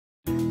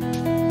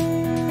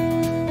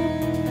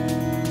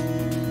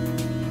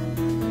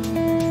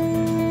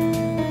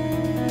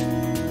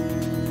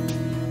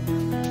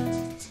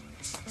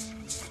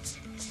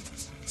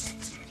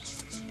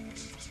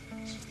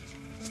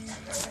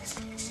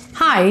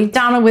Hi,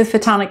 Donna with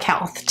Photonic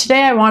Health.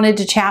 Today I wanted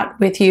to chat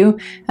with you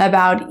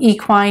about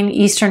equine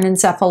Eastern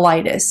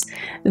encephalitis.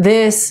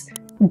 This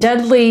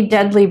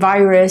deadly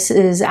virus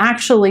is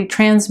actually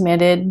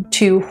transmitted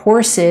to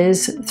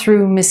horses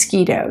through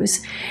mosquitoes.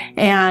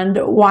 And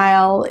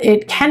while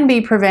it can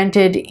be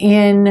prevented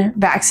in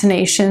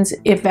vaccinations,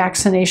 if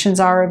vaccinations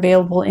are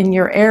available in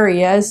your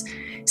areas,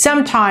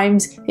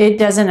 sometimes it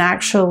doesn't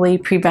actually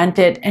prevent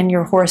it and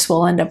your horse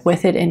will end up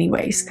with it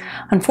anyways.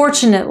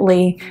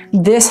 Unfortunately,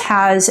 this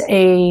has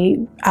a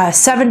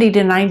 70 to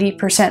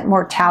 90%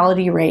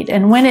 mortality rate.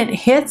 And when it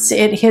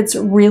hits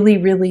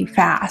really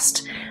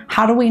fast.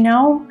 How do we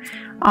know?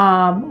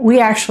 We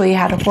actually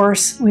had a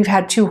horse, we've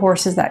had two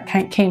horses that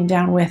came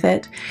down with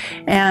it.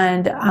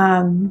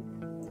 And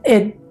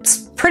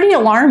it's pretty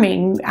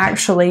alarming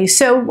actually.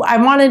 So I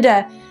wanted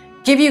to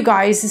give you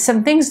guys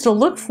some things to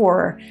look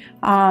for.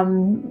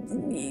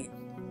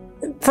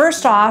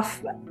 First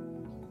off,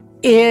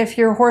 if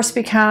your horse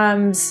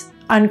becomes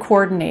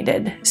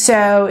uncoordinated,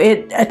 so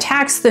it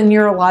attacks the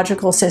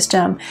neurological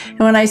system. And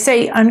when I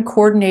say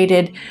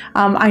uncoordinated,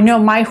 I know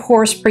my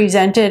horse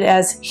presented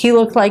as he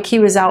looked like he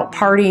was out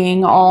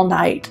partying all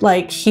night.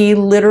 Like he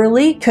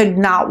literally could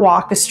not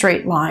walk a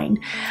straight line.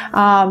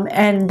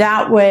 And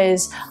that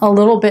was a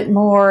little bit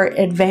more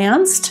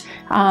advanced.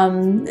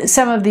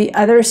 Some of the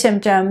other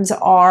symptoms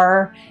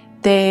are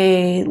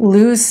they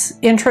lose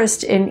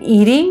interest in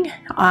eating.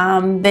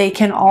 They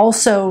can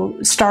also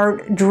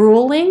start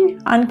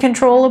drooling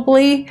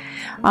uncontrollably.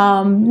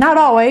 Not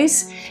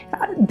always.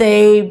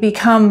 They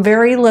become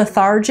very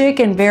lethargic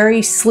and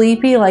very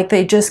sleepy, like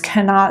they just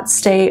cannot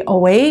stay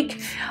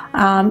awake.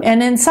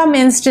 And in some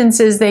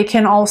instances, they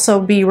can also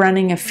be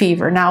running a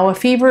fever. Now, a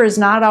fever is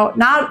not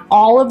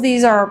all of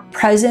these are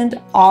present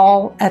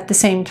all at the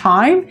same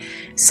time.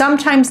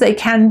 Sometimes they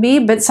can be,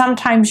 but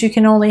sometimes you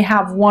can only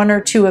have one or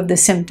two of the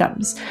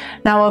symptoms.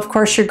 Now, of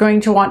course, you're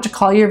going to want to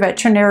call your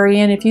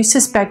veterinarian if you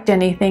suspect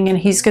anything, and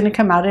he's going to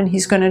come out and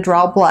he's going to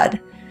draw blood.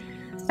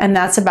 And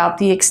that's about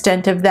the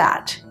extent of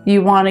that.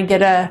 You want to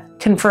get a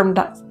confirmed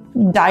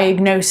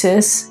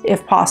diagnosis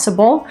if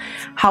possible.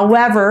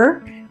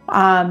 However,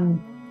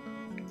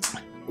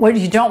 what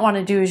you don't want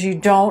to do is you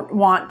don't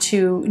want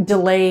to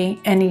delay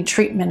any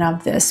treatment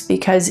of this,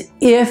 because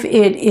if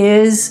it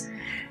is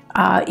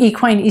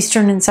equine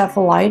Eastern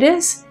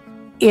encephalitis,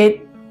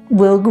 it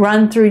will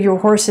run through your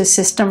horse's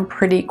system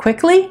pretty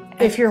quickly.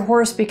 If your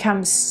horse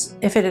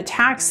if it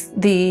attacks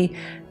the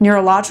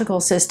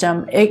neurological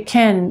system, it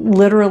can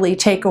literally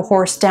take a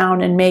horse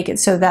down and make it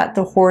so that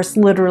the horse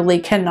literally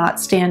cannot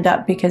stand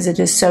up because it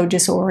is so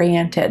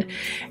disoriented.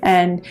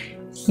 And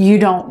you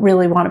don't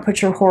really want to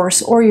put your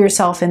horse or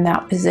yourself in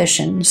that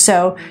position.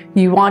 So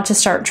you want to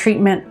start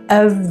treatment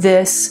of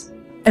this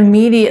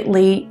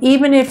immediately,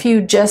 even if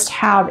you just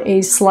have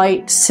a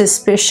slight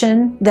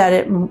suspicion that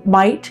it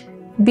might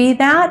be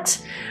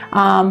that.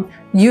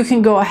 You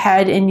can go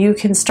ahead and you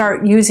can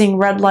start using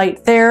red light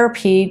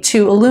therapy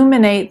to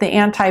illuminate the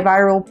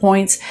antiviral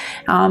points,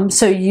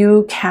 so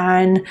you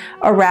can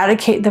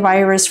eradicate the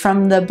virus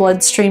from the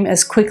bloodstream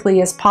as quickly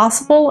as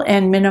possible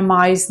and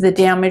minimize the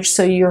damage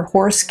so your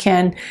horse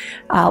can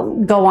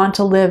go on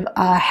to live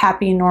a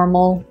happy,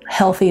 normal,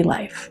 healthy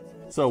life.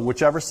 So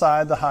whichever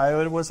side the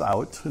hyoid was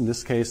out, in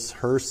this case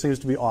hers seems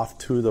to be off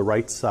to the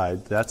right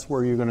side, that's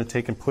where you're going to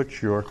take and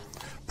put your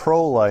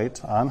pro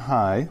light on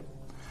high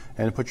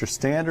and put your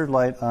standard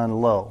light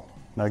on low.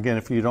 Now again,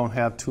 if you don't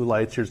have two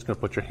lights, you're just going to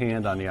put your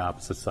hand on the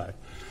opposite side.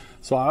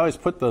 So I always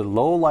put the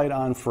low light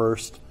on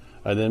first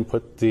and then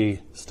put the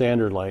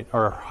standard light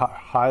or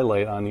high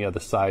light on the other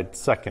side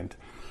second.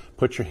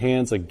 Put your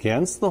hands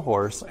against the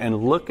horse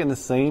and look in the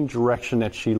same direction that she